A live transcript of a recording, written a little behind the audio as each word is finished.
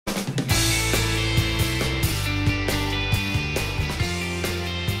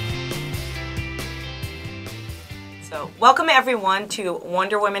Welcome everyone to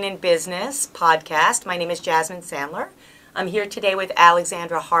Wonder Women in Business podcast. My name is Jasmine Sandler. I'm here today with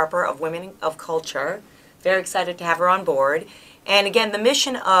Alexandra Harper of Women of Culture. Very excited to have her on board. And again, the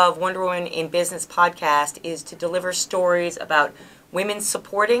mission of Wonder Women in Business podcast is to deliver stories about women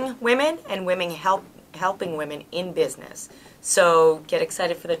supporting women and women helping women in business. So get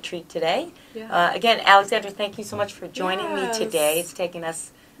excited for the treat today. Yeah. Again, Alexandra, thank you so much for joining me today. It's taken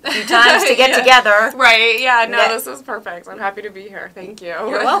us a few times to get together. Right, yeah, no, this is perfect. I'm happy to be here. Thank you.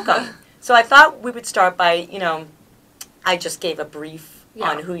 You're welcome. So I thought we would start by, I just gave a brief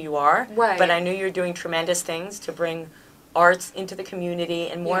on who you are. Right. But I knew you're doing tremendous things to bring arts into the community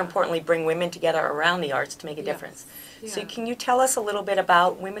and more importantly, bring women together around the arts to make a difference. Yeah. So can you tell us a little bit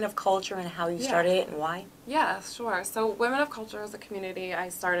about Women of Culture and how you started it and why? Yeah, sure. So Women of Culture is a community I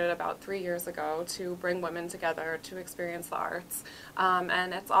started about 3 years ago to bring women together to experience the arts.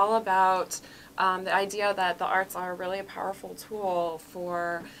 And it's all about the idea that the arts are really a powerful tool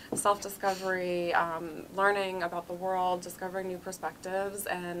for self-discovery, learning about the world, discovering new perspectives,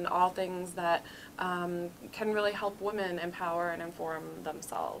 and all things that can really help women empower and inform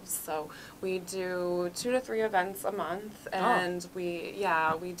themselves. So we do 2 to 3 events a month, and we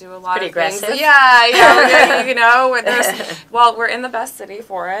do a lot Pretty of aggressive. things. We're in the best city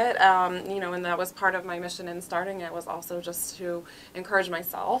for it, and that was part of my mission in starting it, was also just to encourage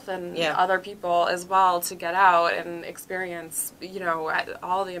myself and other people as well to get out and experience,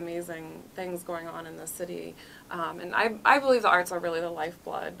 all the amazing things going on in the city. And I believe the arts are really the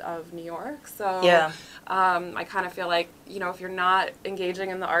lifeblood of New York. So I kind of feel like, if you're not engaging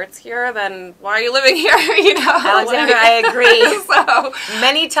in the arts here, then why are you living here? Alexandra, I agree. So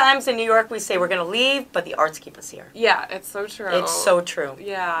many times in New York we say we're going to leave, but the arts keep us here. Yeah, it's so true. It's so true.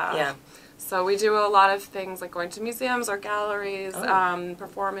 Yeah. Yeah. So we do a lot of things like going to museums or galleries,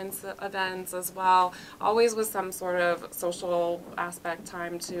 performance events as well, always with some sort of social aspect,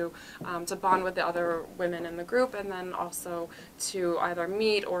 time to bond with the other women in the group, and then also to either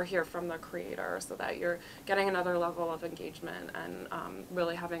meet or hear from the creator, so that you're getting another level of engagement and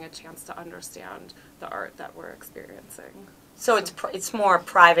really having a chance to understand the art that we're experiencing. So it's more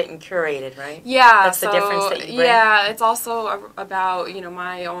private and curated, right? Yeah. That's the difference that you bring? Yeah, it's also about,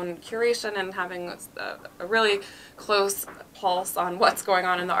 my own curation and having a really close pulse on what's going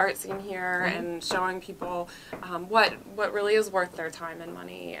on in the art scene here, and showing people what really is worth their time and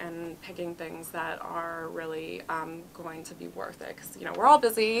money, and picking things that are really going to be worth it, because we're all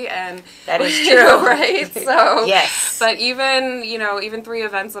busy, and that is true, right? So yes, but even 3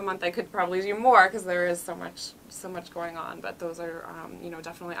 events a month, I could probably do more, because there is so much going on. But those are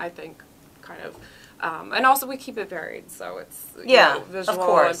definitely, I think, kind of. And also we keep it varied, so it's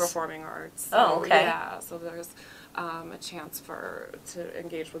visual and performing arts. So, so there's a chance to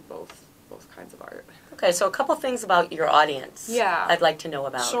engage with both kinds of art. Okay, so a couple things about your audience. Yeah, I'd like to know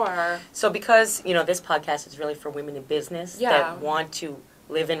about. Sure. So because this podcast is really for women in business that want to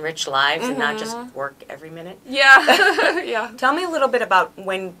live enriched lives and not just work every minute. Yeah. Yeah. Tell me a little bit about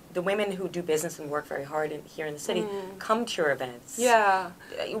when the women who do business and work very hard here in the city come to your events. Yeah.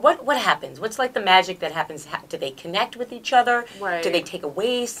 What happens? What's like the magic that happens? Do they connect with each other? Right. Do they take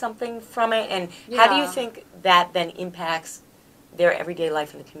away something from it? And how do you think that then impacts their everyday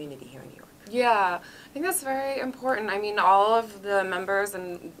life in the community here in New York? Yeah, I think that's very important. I mean, all of the members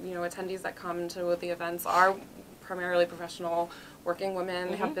and attendees that come to the events are primarily professional working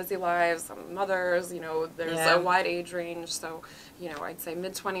women, have busy lives, mothers, there's a wide age range, so, I'd say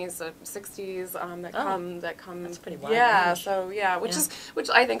mid-20s to 60s that come. That's pretty wide range. So,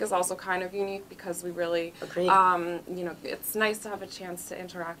 which I think is also kind of unique, because we really, it's nice to have a chance to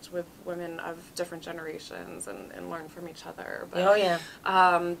interact with women of different generations and learn from each other. But,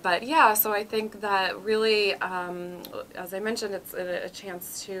 so I think that really, as I mentioned, it's a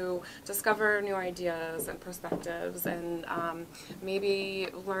chance to discover new ideas and perspectives, and maybe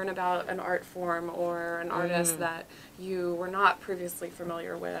learn about an art form or an artist that you were not previously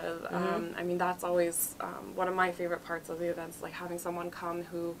familiar with. I mean, that's always one of my favorite parts of the events, like having someone come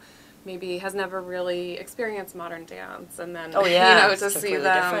who maybe has never really experienced modern dance, and then to see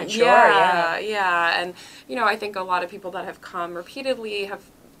them. Sure, and I think a lot of people that have come repeatedly have,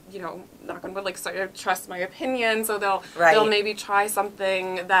 knock on wood, like, started to trust my opinion, so they'll maybe try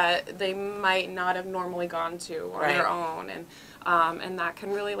something that they might not have normally gone to on their own, and that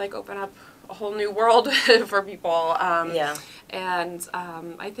can really open up a whole new world for people. And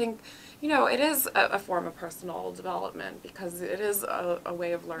I think it is a form of personal development, because it is a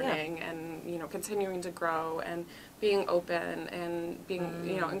way of learning and continuing to grow, and being open and being,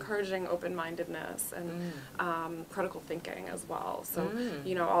 you know, encouraging open-mindedness and critical thinking as well. So,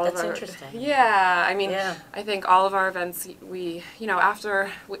 you know, all of our... That's interesting. Yeah, I mean, I think all of our events, we, you know,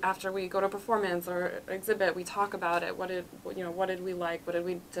 after we go to a performance or exhibit, we talk about it. What did we like? What did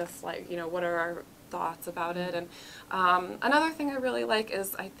we dislike? You know, what are our thoughts about it? And another thing I really like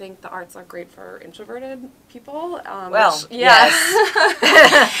is I think the arts are great for introverted people. Well, which, yes.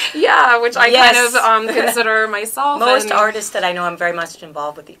 Yeah, which I kind of consider myself. Most artists that I know, I'm very much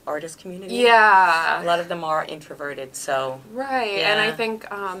involved with the artist community. Yeah. A lot of them are introverted, so. Right, and I think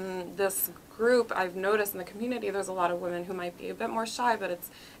this group, I've noticed in the community, there's a lot of women who might be a bit more shy, but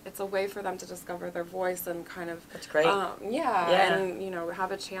it's a way for them to discover their voice and kind of... That's great. And, you know,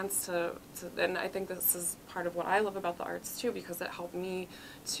 have a chance to, and I think this is part of what I love about the arts, too, because it helped me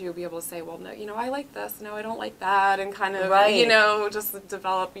to be able to say, well, no, you know, I like this, no, I don't like that, and kind of, you know, just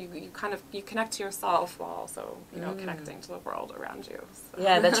develop, you connect to yourself while also, you know, connecting to the world around you. So.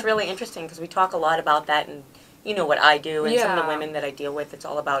 Yeah, that's really interesting, because we talk a lot about that, and you know what I do, and some of the women that I deal with, it's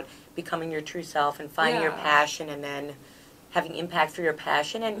all about becoming your true self and finding your passion, and then having impact for your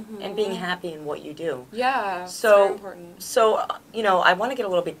passion and being happy in what you do. Yeah, so very important. So, you know, I want to get a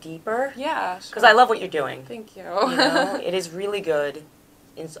little bit deeper. Yeah, because I love what you're doing. Thank you. You know, it is really good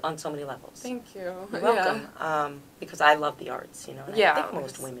on so many levels. Thank you. You're welcome. Because I love the arts, you know, and I think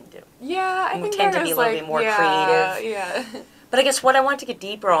most women do. Yeah, I think we tend to be a little bit more creative. Yeah. But I guess what I want to get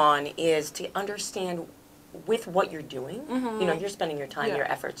deeper on is to understand with what you're doing, you know, you're spending your time, your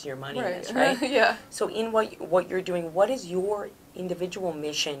efforts, your money in this, right? Yeah. So in what you're doing, what is your individual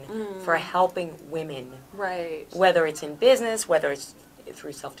mission for helping women? Right. Whether it's in business, whether it's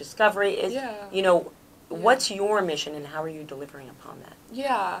through self-discovery, you know, what's your mission and how are you delivering upon that?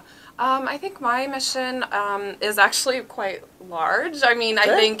 Yeah. I think my mission is actually quite large. I mean, I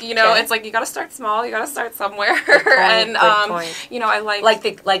think, you know, it's like you got to start small, you got to start somewhere. Good point, and, good point. you know, I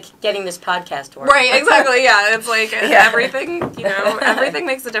like getting this podcast to work. Right, exactly, yeah. It's like everything, you know, everything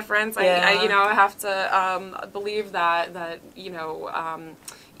makes a difference. I you know, I have to believe that, you know,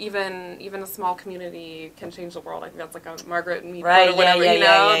 even a small community can change the world. I think that's like a Margaret Mead quote or whatever, you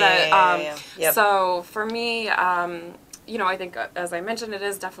know. So for me, you know, I think, as I mentioned, it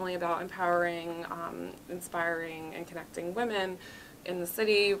is definitely about empowering, inspiring, and connecting women in the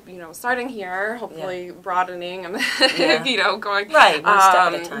city, you know, starting here, hopefully broadening and, you know, going... Right, one step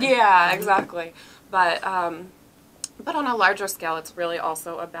at a time. Yeah, exactly. But on a larger scale, it's really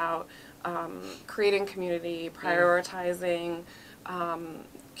also about creating community, prioritizing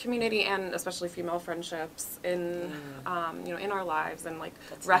community and especially female friendships in you know, in our lives, and like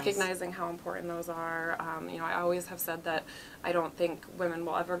recognizing how important those are. You know, I always have said that I don't think women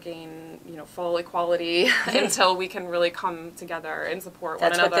will ever gain, you know, full equality until we can really come together and support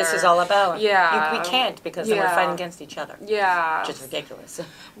one another. That's what this is all about. Yeah. We can't, because then we're fighting against each other. Yeah. Which is ridiculous.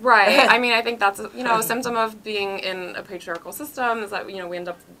 Right. I mean, I think that's, you know, a symptom of being in a patriarchal system is that, you know, we end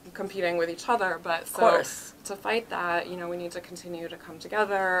up competing with each other. But so to fight that, you know, we need to continue to come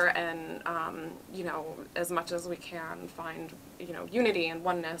together and, you know, as much as we can find, you know, unity and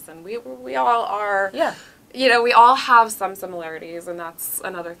oneness. And we all are... Yeah. You know, we all have some similarities, and that's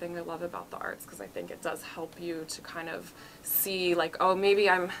another thing I love about the arts, because I think it does help you to kind of see, like, oh, maybe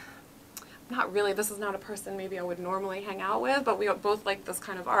I'm not really, this is not a person maybe I would normally hang out with, but we both like this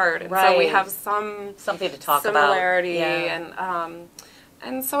kind of art, and so we have something to talk similarity about.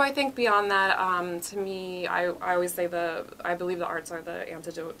 And so I think beyond that, to me, I always say I believe the arts are the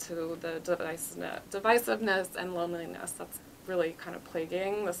antidote to the divisiveness and loneliness that's really kind of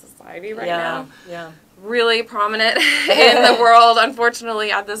plaguing the society right now. Yeah. Really prominent in the world,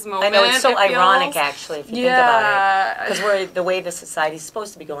 unfortunately, at this moment. I know, it's so ironic, actually, if you think about it. Because the way the society is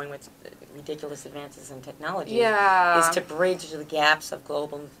supposed to be going with ridiculous advances in technology is to bridge the gaps of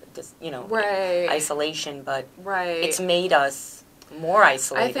global, you know, isolation, but it's made us more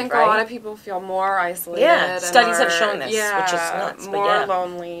isolated, I think a lot of people feel more isolated. Yeah, studies have shown this, which is nuts. More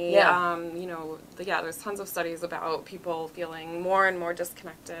lonely. Yeah. You know, there's tons of studies about people feeling more and more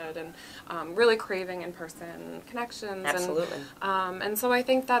disconnected and really craving in-person connections. Absolutely. And so I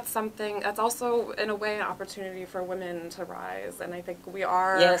think that's something that's also, in a way, an opportunity for women to rise. And I think we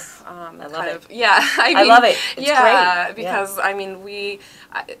are. Yes. I love it. I love it. It's great. Because I mean,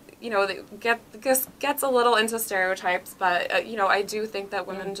 you know, gets a little into stereotypes, but you know, I do think that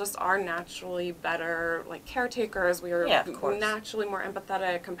women just are naturally better, like, caretakers. We are naturally more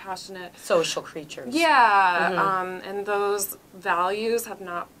empathetic, compassionate, social creatures. Yeah, and those values have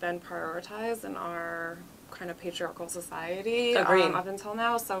not been prioritized in our kind of patriarchal society up until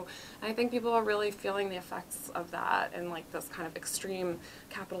now. So I think people are really feeling the effects of that and like this kind of extreme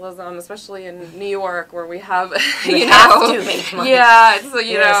capitalism, especially in New York, where we have you have to make money. Yeah, it's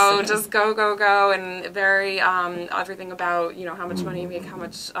you know, just go go go, and very everything about how much money you make, how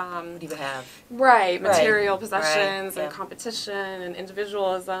much what do you have, material possessions and competition and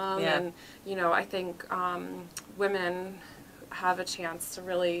individualism, and I think women have a chance to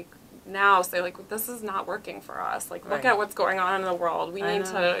really now say like, this is not working for us. Like, look at what's going on in the world. We need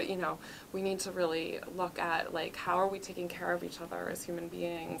to, we need to really look at like, how are we taking care of each other as human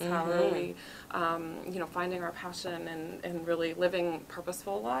beings? How are we, finding our passion and really living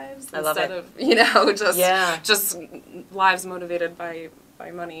purposeful lives instead of, just lives motivated by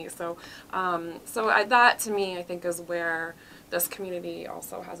money. So, that to me, I think is where this community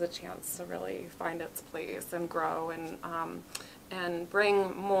also has a chance to really find its place and grow and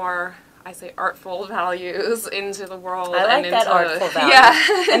bring more, I say, artful values into the world. I like that, artful value.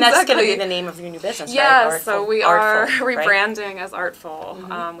 Yeah, and that's going to be the name of your new business, right? Yeah, Artful, so we are rebranding as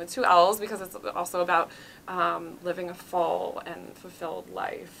Artful with 2 L's, because it's also about living a full and fulfilled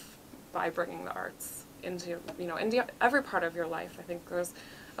life by bringing the arts into into every part of your life. I think there's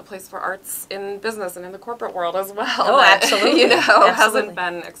a place for arts in business and in the corporate world as well. Oh, that, absolutely. hasn't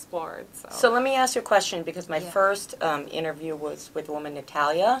been explored. So let me ask you a question, because my first interview was with the woman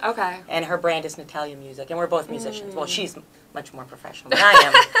Natalia. Okay. And her brand is Natalia Music, and we're both musicians. Well, she's much more professional than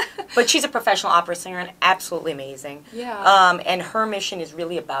I am, but she's a professional opera singer and absolutely amazing. Yeah. And her mission is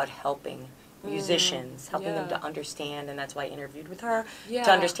really about helping musicians, helping them to understand, and that's why I interviewed with her,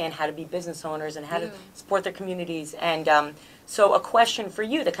 to understand how to be business owners and how to support their communities. And so a question for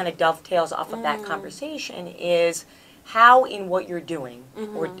you that kind of dovetails off of that conversation is, how in what you're doing,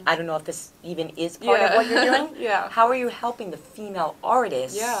 or I don't know if this even is part of what you're doing, how are you helping the female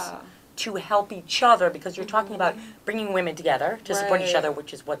artists to help each other? Because you're talking about bringing women together to support each other,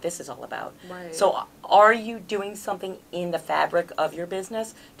 which is what this is all about. So are you doing something in the fabric of your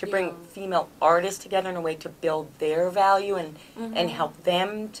business to bring female artists together in a way to build their value and help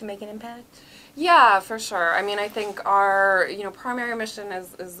them to make an impact? Yeah, for sure. I mean, I think our primary mission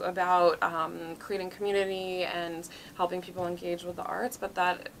is about creating community and helping people engage with the arts, but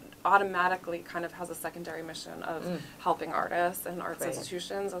that automatically kind of has a secondary mission of helping artists and arts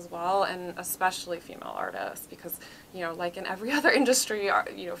institutions as well, and especially female artists, because like in every other industry,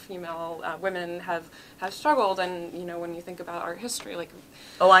 female women have struggled, and when you think about art history, like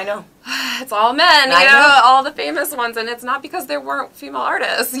I know it's all men, all the famous ones, and it's not because there weren't female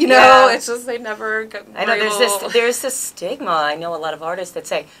artists, it's just they never I know there's this stigma. I know a lot of artists that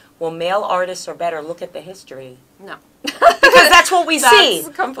say, well, male artists are better. Look at the history. No. Because that's what we see.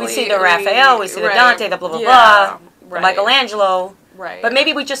 We see the Raphael, we see the Dante, the blah, blah, blah, the Michelangelo. Right. But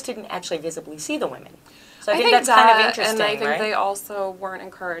maybe we just didn't actually visibly see the women. So I think that's kind of interesting, and I think they also weren't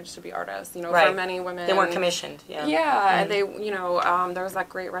encouraged to be artists. For many women, they weren't commissioned. Yeah, and they, there was that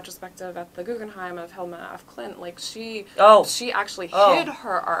great retrospective at the Guggenheim of Hilma F. Clint. Like she actually hid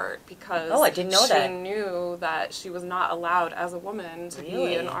her art because I didn't know she knew that she was not allowed as a woman to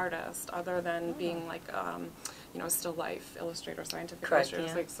be an artist, other than being like still life illustrator, scientific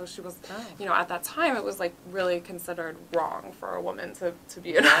illustrator. Like, so she was, at that time it was like really considered wrong for a woman to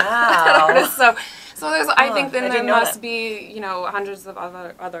be an artist. So there's, I think then there must be, hundreds of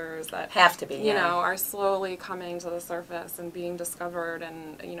others that have to be, are slowly coming to the surface and being discovered,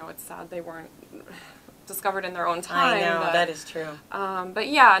 and it's sad they weren't discovered in their own time. I know, that is true. But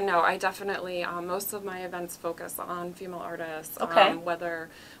yeah, no, I definitely, most of my events focus on female artists. Whether,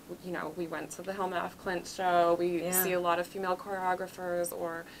 we went to the Hilma F. Clint show, we see a lot of female choreographers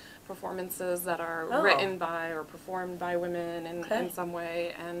or performances that are written by or performed by women in some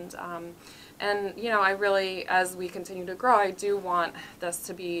way. And I really, as we continue to grow, I do want this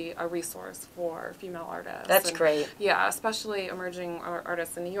to be a resource for female artists. That's great. Yeah, especially emerging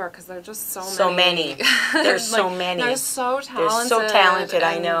artists in New York, because there are just so many. There's so many. They're so talented. They're so talented, and,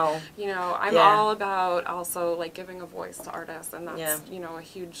 I know. I'm all about also like giving a voice to artists, and that's a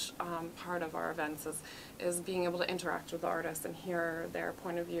huge part of our events is being able to interact with the artists and hear their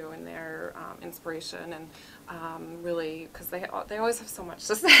point of view and their inspiration, and really, because they always have so much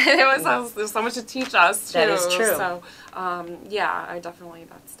to say. They always have there's so much to teach us too. That is true. So that's definitely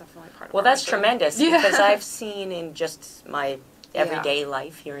part of. Well, that's tremendous, because I've seen in just my everyday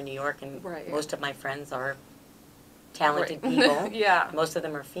life here in New York, and most of my friends are talented people. Most of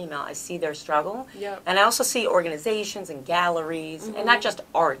them are female. I see their struggle, and I also see organizations and galleries, and not just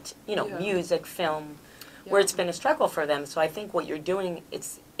art. Music, film, where it's been a struggle for them. So I think what you're doing,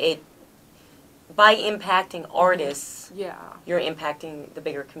 it by impacting artists, you're impacting the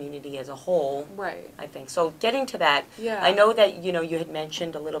bigger community as a whole. Right. I think so. Getting to that, I know that you had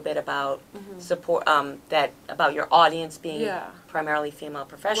mentioned a little bit about support, about your audience being primarily female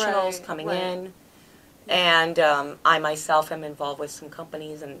professionals coming in, and I myself am involved with some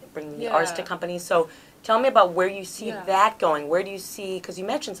companies and bringing the arts to companies. So tell me about where you see that going. Where do you see? Because you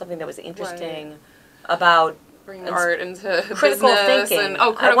mentioned something that was interesting about bringing art into critical thinking. And,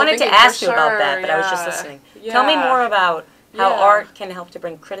 I wanted to ask you about that, but I was just listening. Tell me more about how art can help to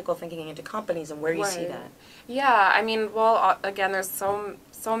bring critical thinking into companies and where you see that. Yeah, I mean, well, again, there's so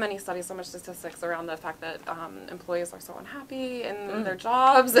many studies, so much statistics around the fact that employees are so unhappy in their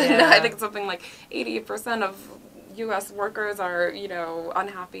jobs, and I think something like 80% of U.S. workers are,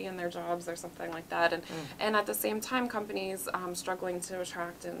 unhappy in their jobs or something like that, and at the same time, companies struggling to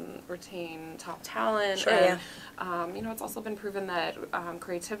attract and retain top talent. Sure, and, it's also been proven that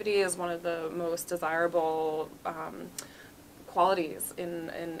creativity is one of the most desirable qualities in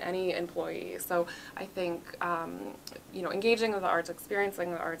any employee. So I think, engaging with the arts,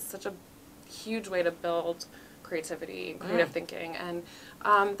 experiencing the arts, is such a huge way to build creativity, creative thinking, and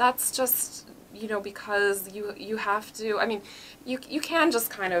that's just, because you have to, I mean, you can just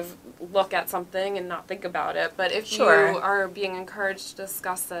kind of look at something and not think about it, but if you are being encouraged to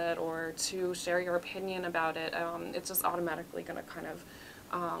discuss it or to share your opinion about it, it's just automatically going to kind of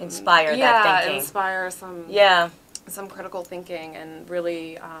inspire that thinking. Inspire some critical thinking, and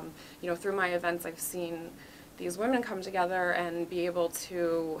really, through my events, I've seen these women come together and be able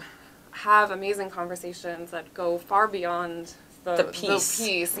to have amazing conversations that go far beyond the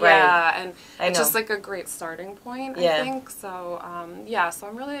piece. Right. And it's just like a great starting point, I think. So, so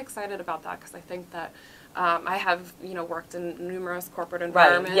I'm really excited about that, because I think that I have, worked in numerous corporate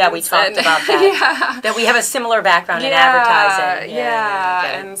environments. Right. Yeah, we talked about that. That we have a similar background in advertising.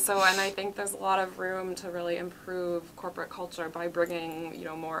 And I think there's a lot of room to really improve corporate culture by bringing,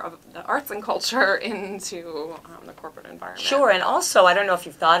 more of the arts and culture into the corporate environment. Sure, and also, I don't know if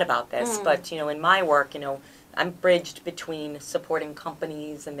you've thought about this, but, in my work, I'm bridged between supporting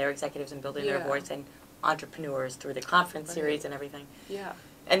companies and their executives and building their voice and entrepreneurs through the conference series and everything. Yeah.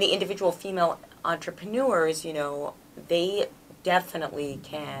 And the individual female entrepreneurs, they definitely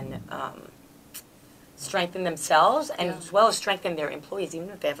can strengthen themselves and as well as strengthen their employees, even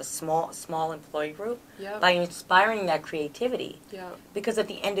if they have a small employee group, by inspiring that creativity. Because at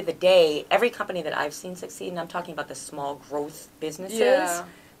the end of the day, every company that I've seen succeed, and I'm talking about the small growth businesses,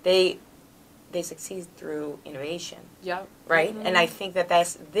 they succeed through innovation. Right? And I think that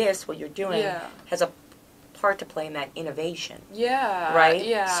what you're doing has a part to play in that innovation.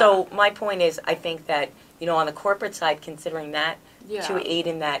 Right? So my point is, I think that, on the corporate side, considering that to aid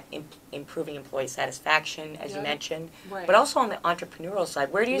in that improving employee satisfaction, as you mentioned, but also on the entrepreneurial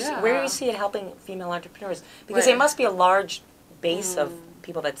side, where do you see it helping female entrepreneurs? Because there must be a large base of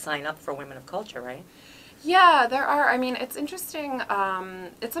people that sign up for Women of Culture, right? Yeah, there are. I mean, it's interesting.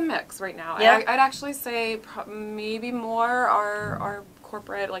 It's a mix right now. I'd actually say maybe more are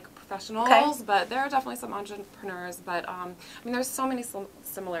corporate, professionals, but there are definitely some entrepreneurs. But I mean, there's so many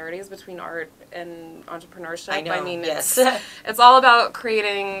similarities between art and entrepreneurship. I know. I mean, it's all about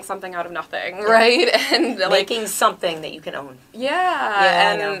creating something out of nothing, right? And making something that you can own.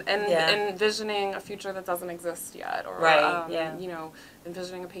 And envisioning a future that doesn't exist yet, or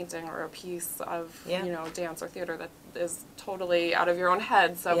envisioning a painting or a piece of dance or theater that is totally out of your own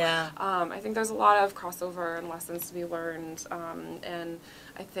head. So I think there's a lot of crossover and lessons to be learned, and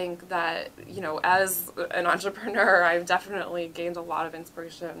I think that as an entrepreneur, I've definitely gained a lot of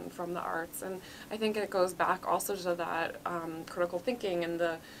inspiration from the arts, and I think it goes back also to that critical thinking and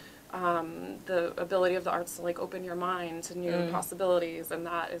the ability of the arts to open your mind to new possibilities, and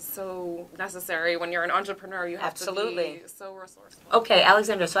that is so necessary when you're an entrepreneur. You have to be so resourceful. Okay,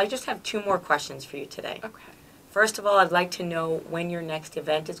 Alexandra, so I just have 2 more questions for you today. Okay. First of all, I'd like to know when your next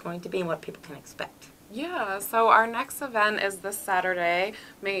event is going to be and what people can expect. Yeah, so our next event is this Saturday,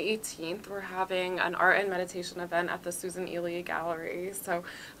 May 18th. We're having an art and meditation event at the Susan Ely Gallery. So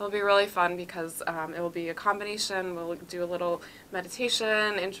it'll be really fun because it will be a combination. We'll do a little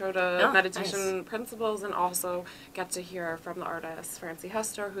meditation, intro to meditation principles, and also get to hear from the artist, Francie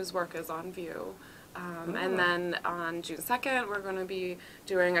Hester, whose work is on view. And then on June 2nd, we're going to be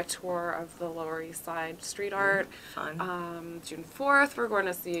doing a tour of the Lower East Side street art. Fun. June 4th, we're going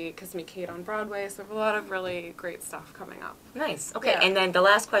to see Kiss Me Kate on Broadway. So we have a lot of really great stuff coming up. Nice. Okay, and then the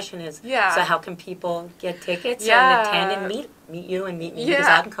last question is, so how can people get tickets and attend and meet you and meet me because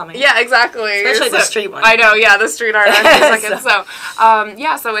I'm coming. Yeah, exactly. Especially the street one. I know, yeah, the street art.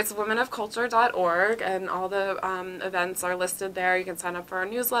 So it's womenofculture.org, and all the events are listed there. You can sign up for our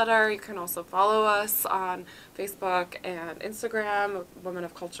newsletter. You can also follow us on Facebook and Instagram, Women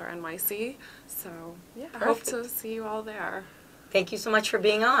of Culture NYC. So, yeah, I hope to see you all there. Thank you so much for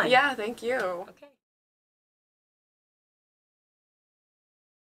being on. Yeah, thank you. Okay.